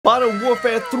Modern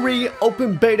Warfare 3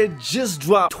 open beta just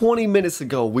dropped 20 minutes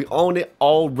ago. We own it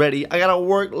already. I gotta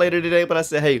work later today, but I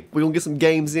said, hey, we're gonna get some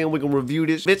games in. We're gonna review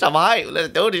this. Bitch, I'm hyped. Let's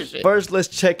do this shit. First, let's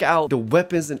check out the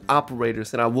weapons and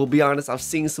operators. And I will be honest, I've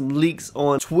seen some leaks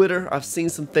on Twitter. I've seen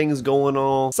some things going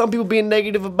on. Some people being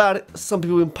negative about it. Some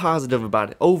people being positive about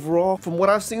it. Overall, from what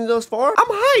I've seen thus far, I'm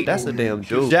hyped. That's a damn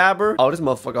dude. Jabber. Oh, this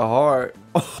motherfucker hard.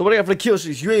 So what do I got for the kill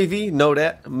streaks? UAV, know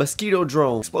that. Mosquito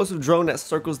drone. Explosive drone that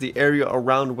circles the area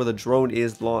around where the drone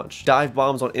is launched. Dive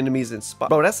bombs on enemies and spot.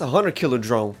 Bro, that's a 100-killer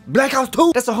drone. Black Ops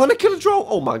 2. That's a 100-killer drone.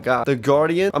 Oh my god. The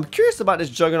Guardian. I'm curious about this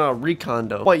Juggernaut recon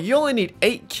though. Wait, you only need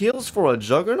 8 kills for a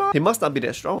Juggernaut? He must not be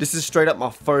that strong. This is straight up my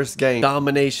first game.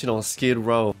 Domination on Skid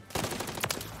Row.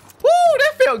 Woo,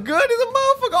 that felt good as a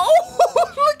motherfucker.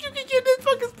 Oh, look, you can get this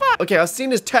fucking spot. Okay, I've seen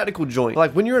this tactical joint.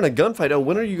 Like when you're in a gunfight though,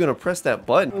 when are you gonna press that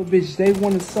button? Oh, bitch, they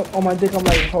want to suck on my dick. I'm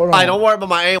like, hold on. I don't worry about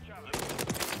my aim.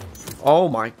 Oh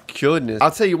my goodness. I'll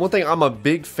tell you one thing, I'm a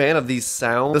big fan of these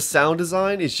sounds. The sound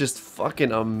design is just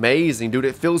fucking amazing, dude.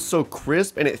 It feels so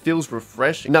crisp and it feels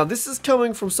refreshing. Now, this is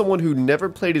coming from someone who never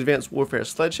played Advanced Warfare.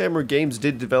 Sledgehammer Games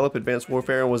did develop Advanced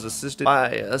Warfare and was assisted by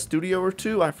a studio or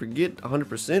two. I forget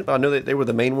 100%, but I know that they were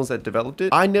the main ones that developed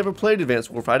it. I never played Advanced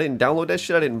Warfare. I didn't download that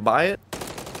shit. I didn't buy it.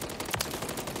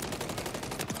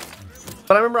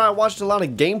 But I remember I watched a lot of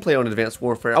gameplay on Advanced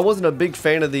Warfare. I wasn't a big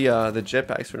fan of the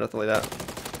jetpacks or nothing like that.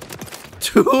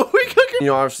 You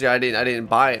know, obviously I didn't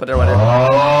buy it, but they're right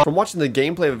there. From watching the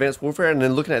gameplay of Advanced Warfare and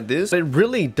then looking at this, it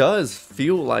really does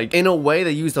feel like, in a way,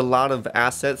 they used a lot of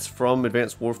assets from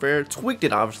Advanced Warfare. Tweaked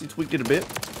it, obviously, tweaked it a bit.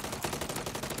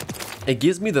 It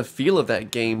gives me the feel of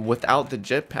that game without the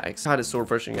jetpacks. God, it's so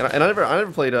refreshing. And I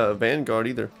never played Vanguard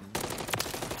either.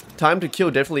 Time to kill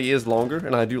definitely is longer,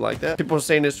 and I do like that. People are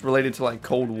saying it's related to like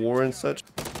Cold War and such.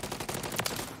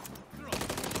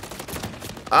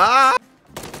 Ah!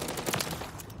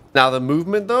 Now the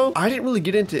movement though, I didn't really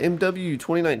get into MW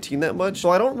 2019 that much,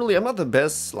 so I'm not the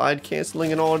best slide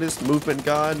canceling and all this, movement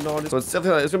god and all this. So it's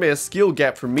definitely, it's gonna be a skill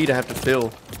gap for me to have to fill.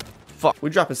 Fuck, we're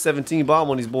dropping 17 bomb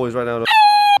on these boys right now.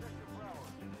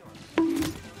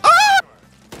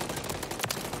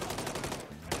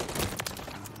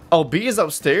 Oh, B is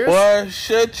upstairs? Boy,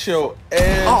 shut your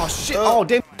ass. Oh shit, oh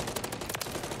damn.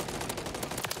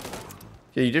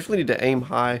 Yeah, you definitely need to aim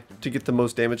high to get the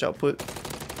most damage output.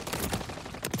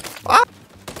 Ah!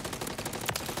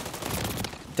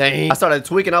 Dang. I started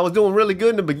tweaking. I was doing really good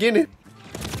in the beginning.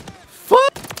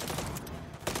 Fuck.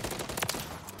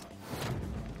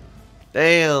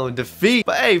 Damn, defeat.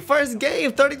 But hey, first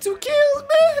game, 32 kills,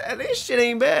 man. This shit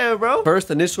ain't bad, bro.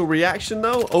 First initial reaction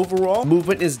though, overall,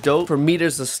 movement is dope. For me,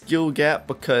 there's a skill gap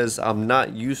because I'm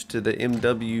not used to the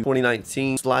MW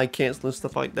 2019 slide canceling,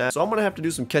 stuff like that. So I'm gonna have to do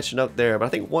some catching up there. But I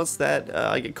think once that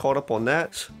I get caught up on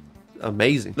that,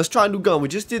 amazing. Let's try a new gun. We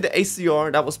just did the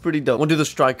ACR. That was pretty dope. We'll do the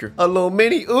striker. A little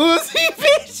mini Uzi,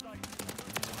 bitch.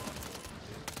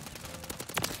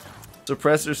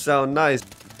 Suppressors sound nice.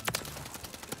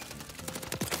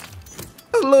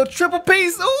 A little triple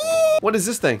piece. Ooh. What is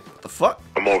this thing? What the fuck?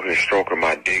 I'm over here stroking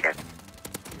my dick.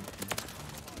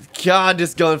 God,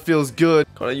 this gun feels good.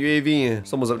 Call that UAV in.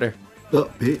 Someone's up there.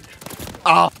 Up, bitch.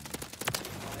 Oh.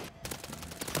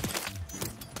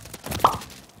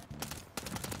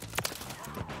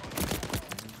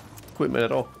 Equipment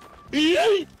at all.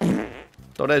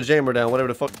 Throw that jammer down, whatever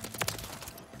the fuck.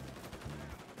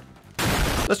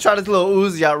 Let's try this little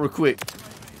Uzi out real quick.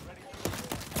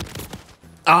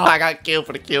 Oh, I got killed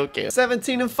for the kill.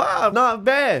 17 and 5, not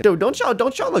bad. Dude, don't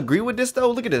y'all agree with this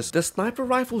though? Look at this. The sniper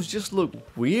rifles just look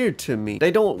weird to me.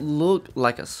 They don't look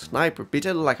like a sniper, bitch.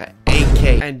 They look like an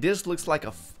AK. And this looks like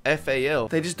a FAL.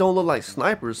 They just don't look like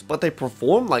snipers, but they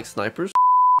perform like snipers.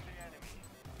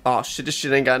 Oh shit, this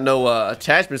shit ain't got no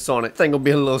attachments on it. This thing gonna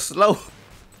be a little slow.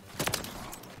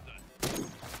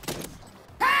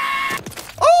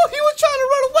 Oh, he was trying to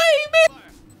run away, man.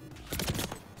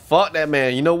 Fuck that,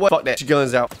 man. You know what? Fuck that. Your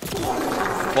gun's out.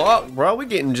 Fuck, bro. We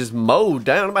getting just mowed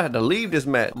down. I'm about to have to leave this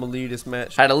match. I'm gonna leave this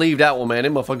match. I had to leave that one, man.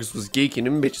 Them motherfuckers was geeking.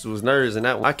 Them bitches was nerds and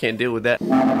that one. I can't deal with that.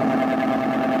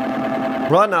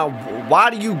 Bro, now, why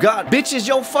do you got bitches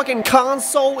your fucking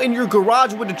console in your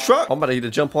garage with the truck? I'm about to either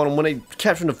jump on them when they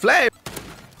capturing the flag.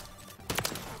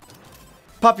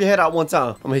 Pop your head out one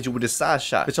time. I'm gonna hit you with a side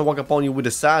shot. Bitch, I walk up on you with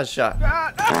a side shot.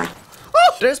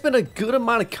 There's been a good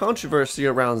amount of controversy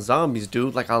around zombies,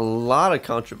 dude. Like a lot of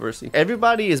controversy.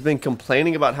 Everybody has been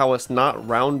complaining about how it's not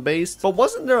round based, but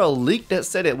wasn't there a leak that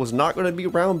said it was not going to be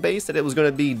round based, that it was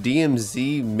going to be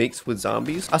DMZ mixed with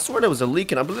zombies? I swear there was a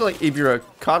leak, and I believe like if you're a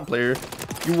COD player,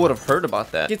 you would have heard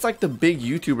about that. It's like the big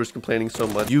YouTubers complaining so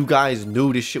much. You guys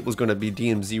knew this shit was going to be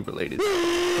DMZ related.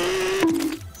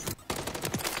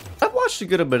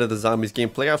 actually good a bit of the zombies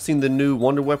gameplay. I've seen the new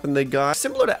wonder weapon they got,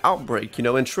 similar to Outbreak, you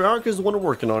know, and Treyarch is the one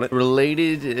working on it.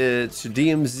 Related to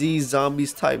DMZ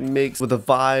zombies type mix with a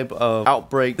vibe of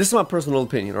Outbreak. This is my personal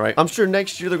opinion, all right? I'm sure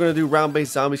next year they're going to do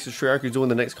round-based zombies because Treyarch is doing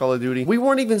the next Call of Duty. We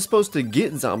weren't even supposed to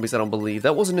get zombies, I don't believe.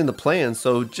 That wasn't in the plan.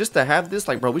 So just to have this,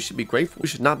 like, bro, we should be grateful. We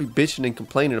should not be bitching and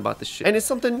complaining about this shit. And it's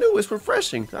something new. It's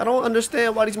refreshing. I don't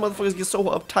understand why these motherfuckers get so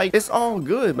uptight. It's all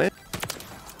good, man.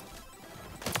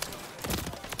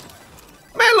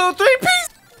 MacLeod 3-piece.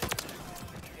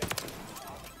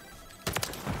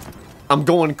 I'm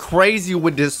going crazy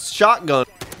with this shotgun.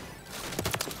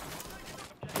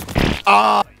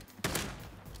 Ah.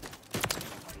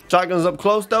 Shotguns up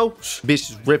close though.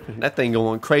 Bitch is ripping. That thing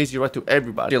going crazy right through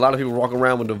everybody. A lot of people walking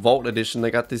around with the Vault Edition.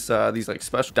 They got this these like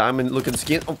special diamond looking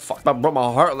skin. Oh fuck. I broke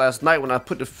my heart last night when I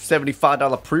put the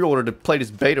 $75 pre-order to play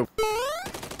this beta.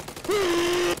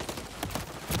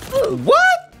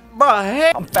 What? Bro,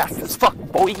 heck. I'm fast as fuck,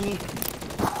 boy.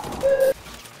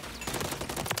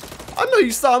 I know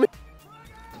you saw me.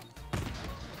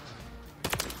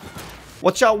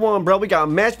 What y'all want, bro? We got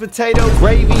mashed potatoes,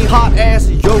 gravy, hot ass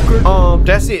yogurt.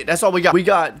 That's it. That's all we got. We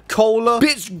got cola,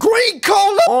 bitch, green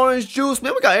cola, orange juice.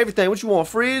 Man, we got everything. What you want,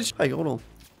 fridge? Hey, hold on.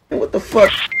 What the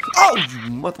fuck? Oh,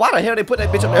 you why the hell they put that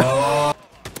bitch up there?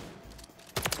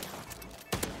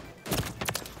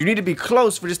 You need to be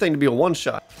close for this thing to be a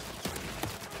one-shot.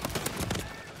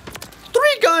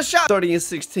 3-gun shot. 30 and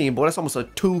 16, boy. That's almost a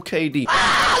 2 KD.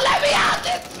 Ah, let me out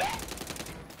this bitch.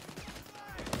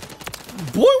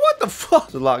 Boy, what the fuck?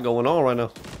 There's a lot going on right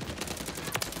now.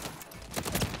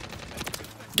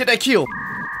 Get that kill.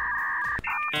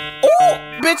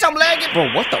 Oh, bitch, I'm lagging.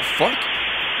 Bro, what the fuck?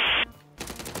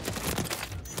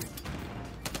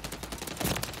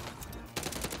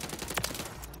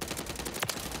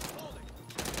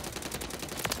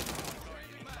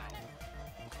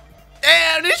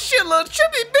 Damn, this shit look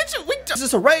trippy, bitch. This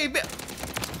is a raid, bitch.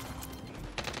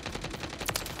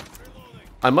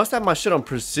 I must have my shit on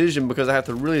precision because I have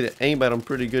to really aim at them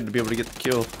pretty good to be able to get the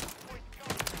kill.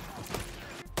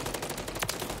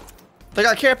 They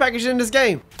got care package in this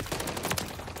game.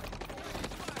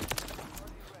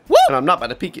 Woo! And I'm not about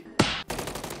to peek it.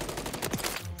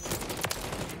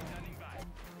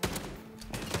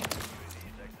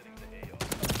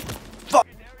 Fuck.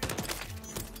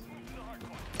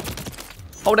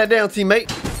 Hold that down,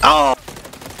 teammate. Oh!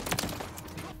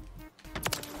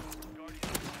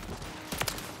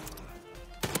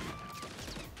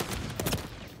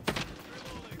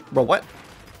 Bro, what?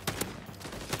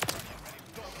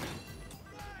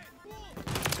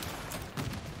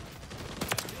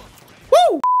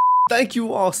 Woo! Thank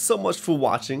you all so much for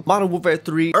watching Modern Warfare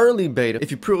 3 early beta.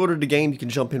 If you pre-ordered the game, you can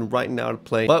jump in right now to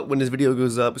play. But when this video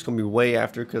goes up, it's gonna be way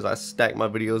after because I stack my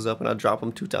videos up and I drop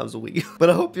them 2 times a week. But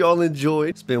I hope you all enjoyed.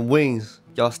 It's been Wings.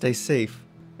 Y'all stay safe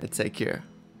and take care.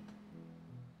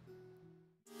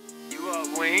 You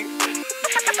up, Wing?